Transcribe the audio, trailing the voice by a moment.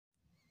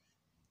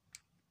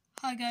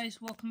Hi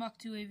guys, welcome back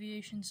to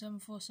Aviation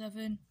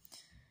 747.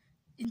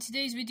 In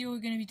today's video we're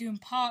going to be doing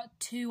part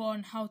 2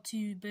 on how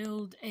to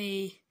build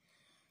a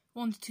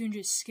 1 to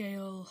 200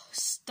 scale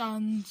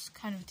stand,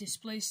 kind of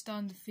display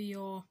stand for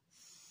your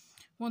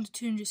 1 to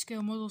 200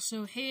 scale model.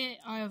 So here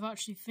I have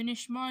actually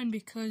finished mine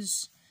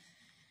because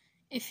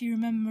if you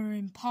remember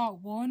in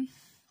part 1,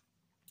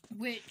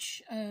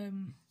 which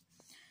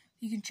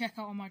you can check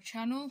out on my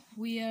channel,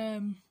 we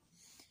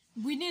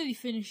nearly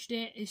finished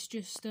it. It's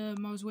just I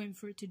was waiting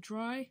for it to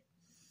dry.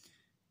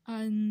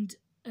 And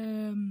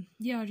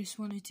yeah, I just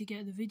wanted to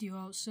get the video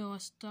out, so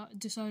I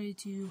decided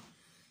to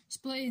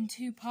split it in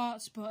 2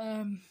 parts.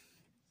 But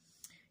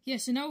yeah,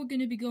 so now we're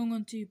going to be going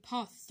on to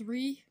part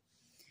 3,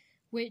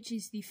 which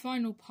is the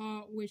final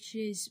part, which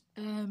is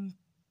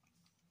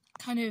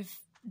kind of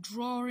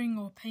drawing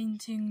or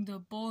painting the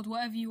board,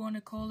 whatever you want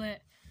to call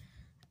it.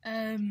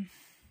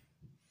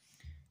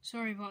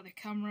 Sorry about the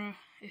camera.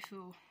 If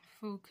it'll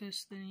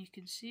focus, then you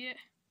can see it.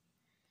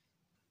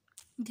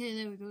 Okay,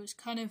 there we go, it's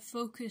kind of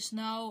focused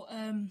now.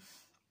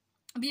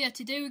 But yeah,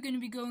 today we're going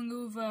to be going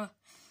over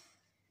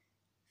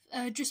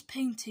just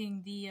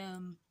painting the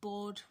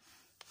board.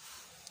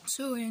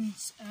 So in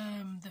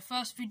the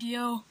first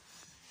video,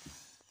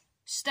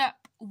 step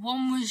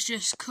 1 was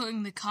just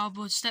cutting the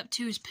cardboard, step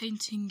 2 is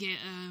painting it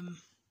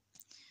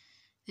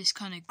this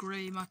kind of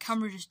grey. My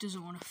camera just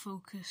doesn't want to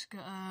focus,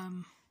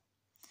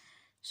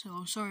 so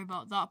I'm sorry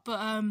about that.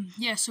 But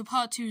yeah, so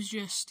part 2 is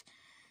just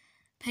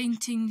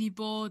painting the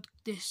board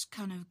this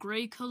kind of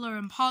grey colour,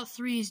 and part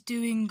 3 is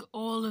doing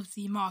all of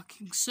the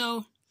markings.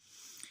 So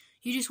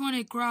you just want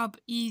to grab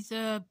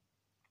either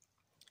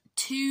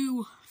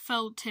 2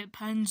 felt tip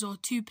pens or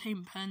 2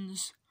 paint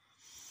pens,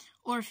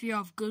 or if you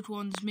have good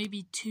ones,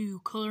 maybe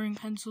 2 colouring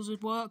pencils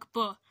would work,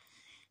 but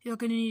you're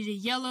going to need a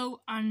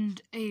yellow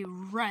and a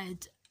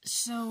red.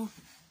 So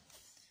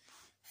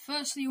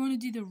firstly you want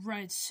to do the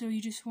red, so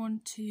you just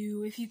want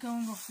to, if you're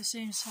going off the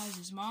same size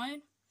as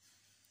mine,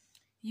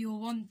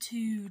 you'll want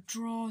to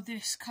draw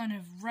this kind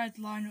of red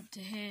line up to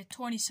here,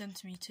 20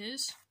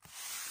 centimeters.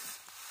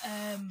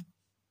 And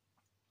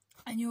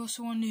you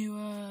also want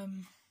to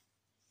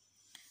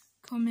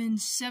come in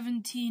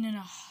 17 and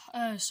a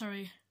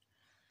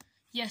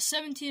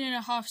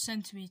half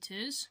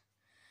centimeters,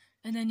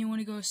 and then you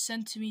want to go a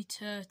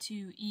centimeter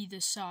to either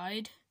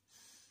side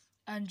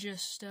and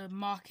just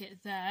mark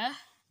it there.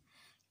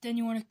 Then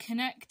you want to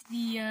connect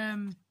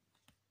the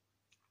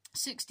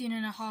 16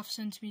 and a half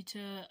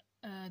centimeter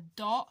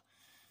dot.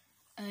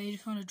 You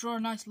just want to draw a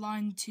nice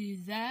line to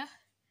there,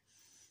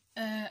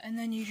 and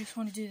then you just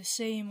want to do the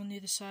same on the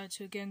other side.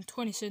 So again,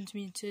 20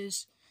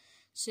 centimeters,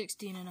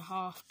 16 and a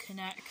half,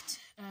 connect.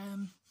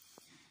 And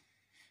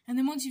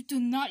then once you've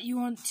done that, you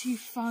want to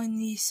find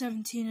the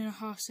 17 and a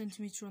half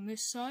centimeter on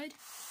this side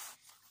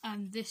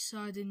and this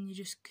side, and you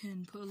just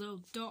can put a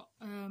little dot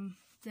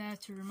there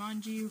to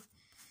remind you.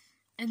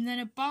 And then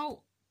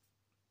about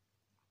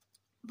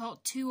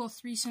 2 or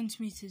 3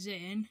 centimeters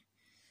in,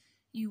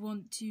 you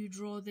want to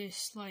draw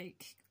this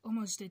like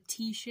almost a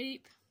T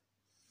shape.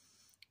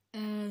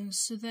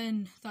 So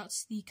then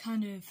that's the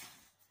kind of,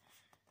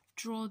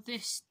 draw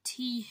this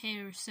T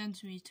here a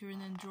centimeter,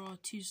 and then draw a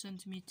 2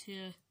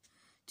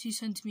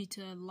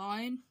 centimeter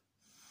line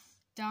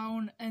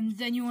down, and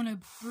then you want to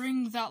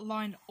bring that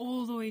line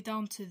all the way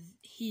down to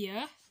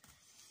here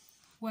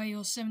where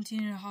your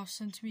 17 and a half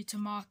centimeter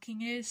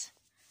marking is.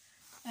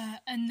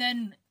 And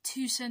then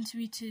 2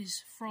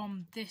 centimeters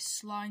from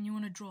this line you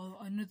want to draw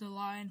another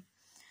line,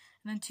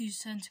 and then 2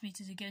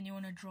 centimeters again you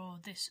want to draw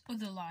this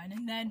other line,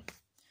 and then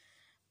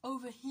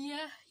over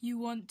here you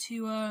want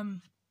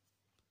to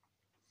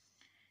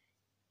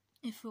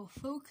if it'll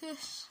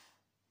focus,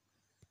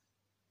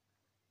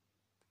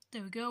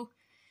 there we go,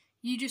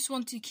 you just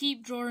want to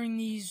keep drawing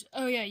these.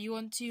 Oh yeah, you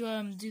want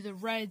to do the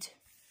red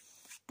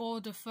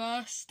border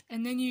first,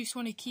 and then you just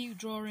want to keep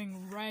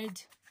drawing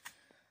red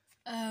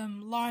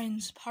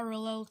lines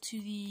parallel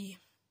to the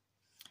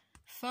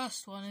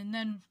first one, and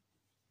then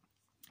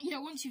yeah,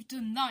 once you've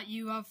done that,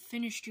 you have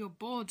finished your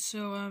board.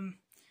 So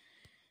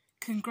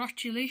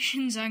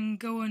congratulations, and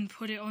go and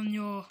put it on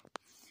your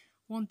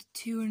 1 to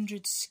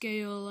 200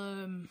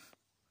 scale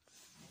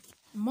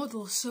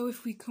model. So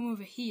if we come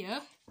over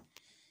here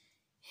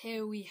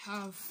we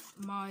have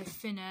my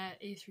Finnair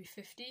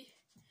A350.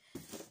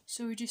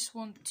 So we just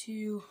want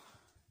to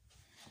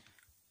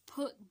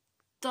put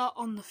that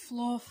on the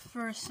floor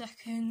for a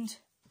second,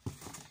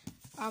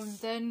 and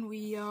then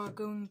we are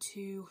going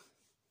to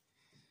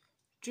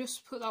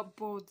just put that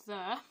board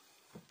there,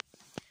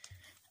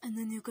 and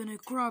then you're going to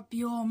grab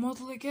your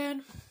model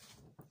again,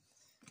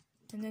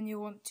 and then you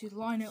want to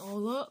line it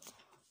all up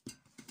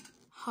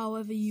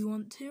however you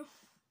want to.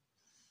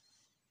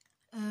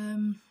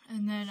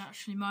 And then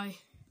actually my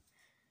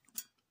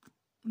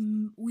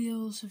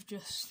wheels have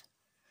just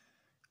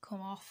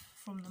come off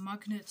from the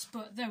magnets,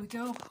 but there we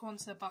go,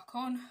 once they're back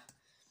on.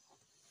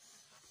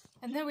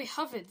 And there we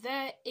have it.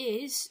 There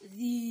is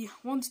the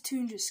 1 to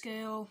 200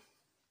 scale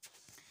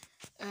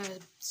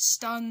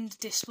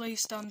display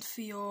stand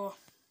for your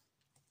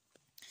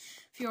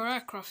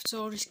aircraft.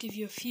 So I'll just give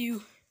you a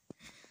few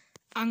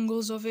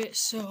angles of it.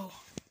 So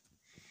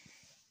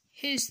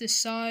here's the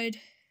side,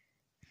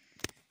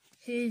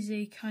 here's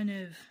a kind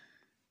of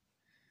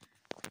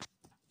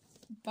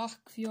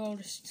back view. I'll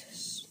just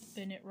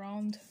spin it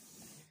round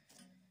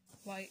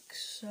like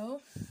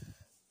so.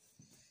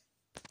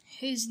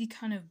 Here's the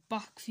kind of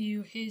back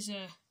view, here's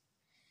a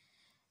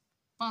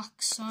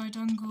back side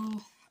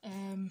angle,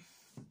 and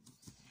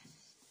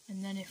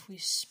then if we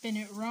spin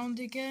it round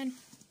again,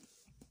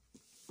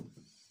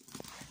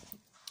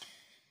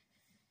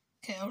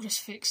 okay, I'll just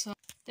fix that.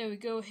 There we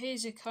go,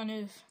 here's a kind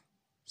of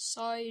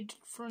side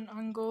front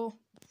angle,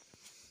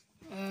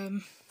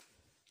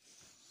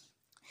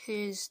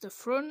 here's the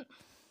front,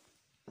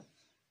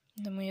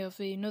 then we have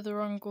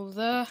another angle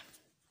there,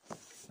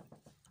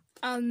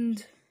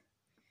 and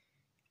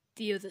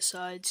the other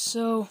side.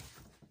 So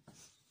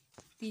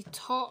the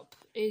top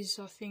is,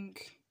 I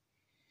think,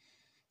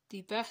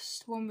 the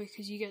best one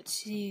because you get to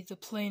see the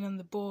plane and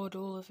the board,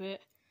 all of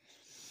it.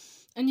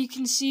 And you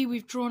can see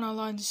we've drawn our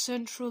lines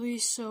centrally,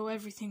 so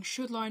everything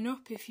should line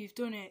up if you've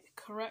done it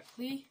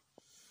correctly.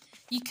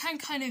 You can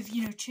kind of,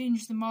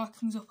 change the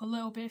markings up a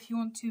little bit if you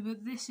want to,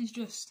 but this is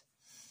just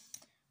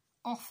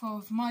off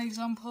of my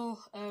example.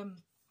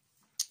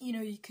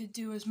 You could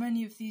do as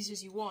many of these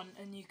as you want,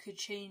 and you could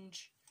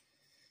change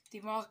the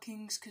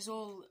markings because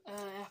all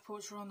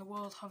airports around the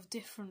world have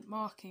different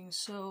markings.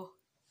 So,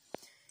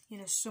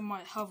 some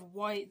might have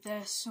white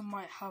there, some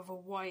might have a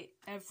white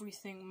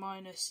everything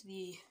minus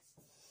the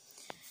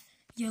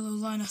yellow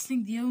line. I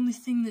think the only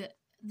thing that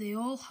they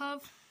all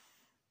have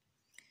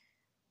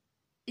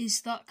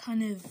is that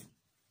kind of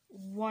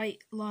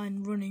white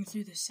line running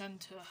through the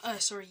centre.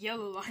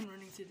 Yellow line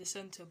running through the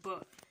centre.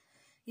 But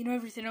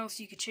everything else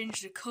you could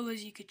change the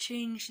colours. You could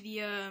change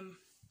the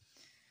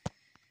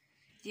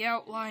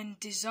outline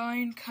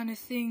design kind of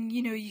thing.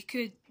 You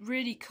could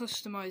really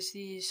customise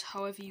these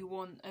however you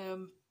want.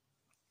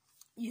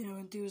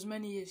 And do as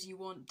many as you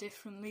want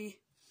differently.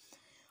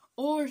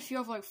 Or if you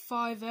have like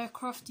 5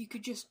 aircraft, you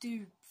could just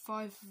do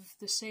 5 of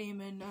the same.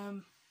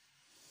 And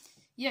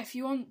if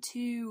you want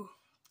to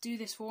do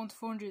this for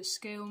 1:400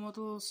 scale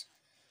models,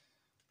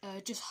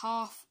 just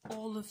half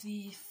all of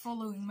the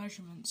following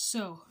measurements.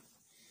 So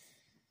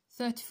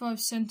 35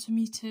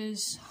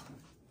 centimeters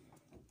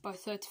by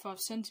 35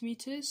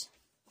 centimeters,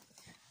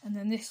 and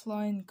then this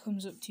line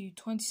comes up to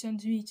 20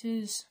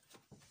 centimeters.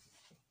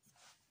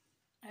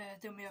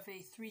 Then we have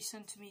a 3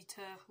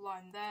 centimeter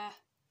line there,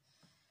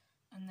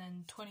 and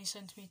then 20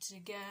 centimeters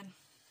again.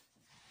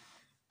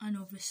 And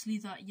obviously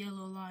that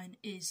yellow line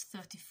is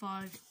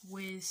 35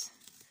 with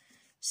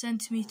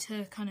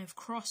centimeter kind of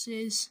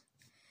crosses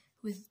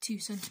with 2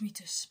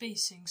 centimeter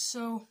spacing.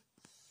 So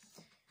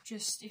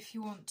just if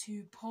you want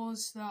to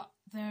pause that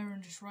there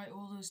and just write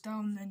all those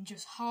down, then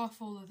just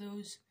half all of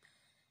those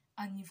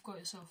and you've got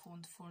yourself a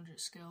 1:400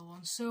 scale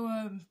one. So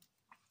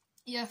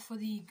for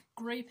the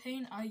grey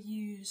paint I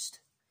used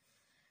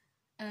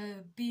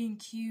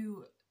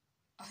B&Q,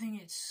 I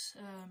think it's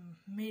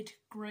mid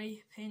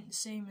grey paint, the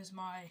same as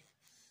my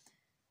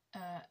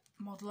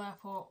model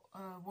airport,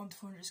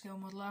 1:400 scale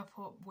model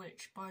airport,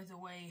 which by the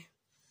way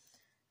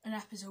an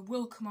episode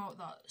will come out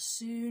that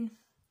soon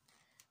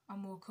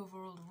and we'll cover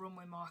all the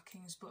runway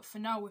markings, but for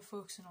now we're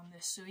focusing on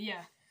this. So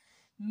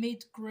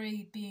mid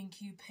grey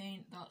B&Q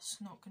paint, that's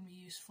not going to be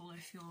useful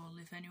if you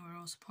live anywhere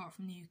else apart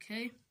from the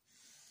UK.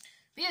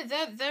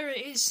 But there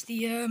it is,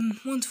 the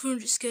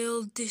 1:400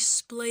 scale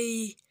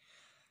display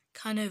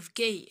kind of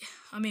gate.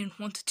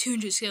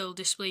 1:200 scale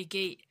display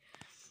gate.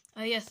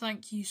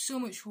 Thank you so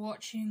much for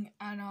watching,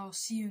 and I'll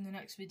see you in the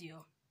next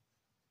video.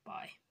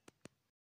 Bye.